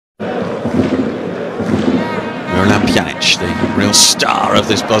Visacic, the real star of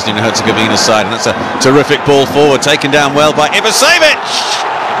this Bosnia and Herzegovina side, and that's a terrific ball forward, taken down well by Ivasevic.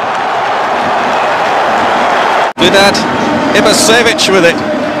 Did that, Ivasevic with it.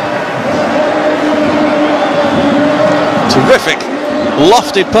 Terrific,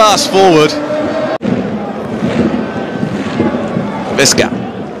 lofted pass forward. Viska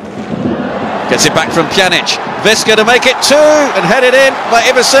gets it back from Pjanic. Viska to make it 2 and headed in by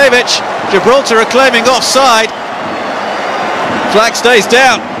Ivasevic. Gibraltar are claiming offside. Flag stays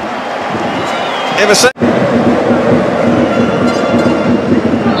down.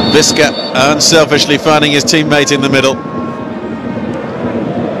 Viska unselfishly finding his teammate in the middle.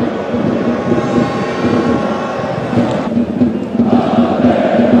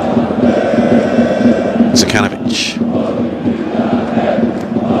 Zekanovic.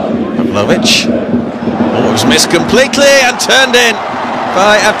 Pavlovic. Oh, it was missed completely and turned in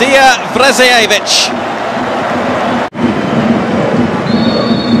by Avdija Vrazejevic.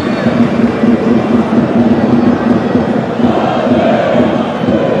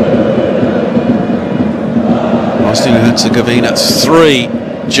 Bosnia and Herzegovina 3,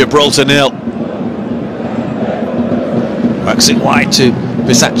 Gibraltar 0. Works it wide to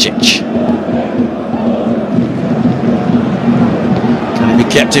Visacic. Can it be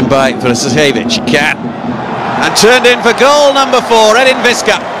kept in by Vrazejevic? Can. And turned in for goal number 4, Edin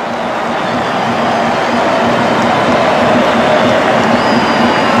Viska.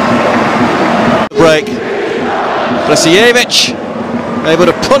 Break. Vrazejevic able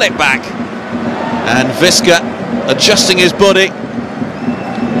to pull it back. And Viska adjusting his body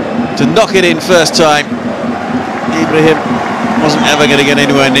to knock it in first time. Ibrahim wasn't ever going to get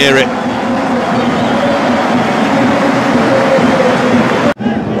anywhere near it.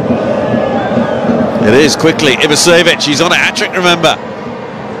 It is quickly, Ivasevic, he's on a hat-trick, remember.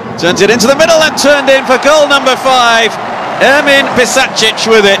 Turns it into the middle and turned in for goal number 5. Ermin Visacic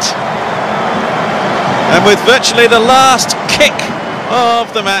with it. And with virtually the last kick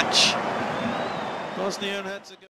of the match, Bosnia and Herzegovina.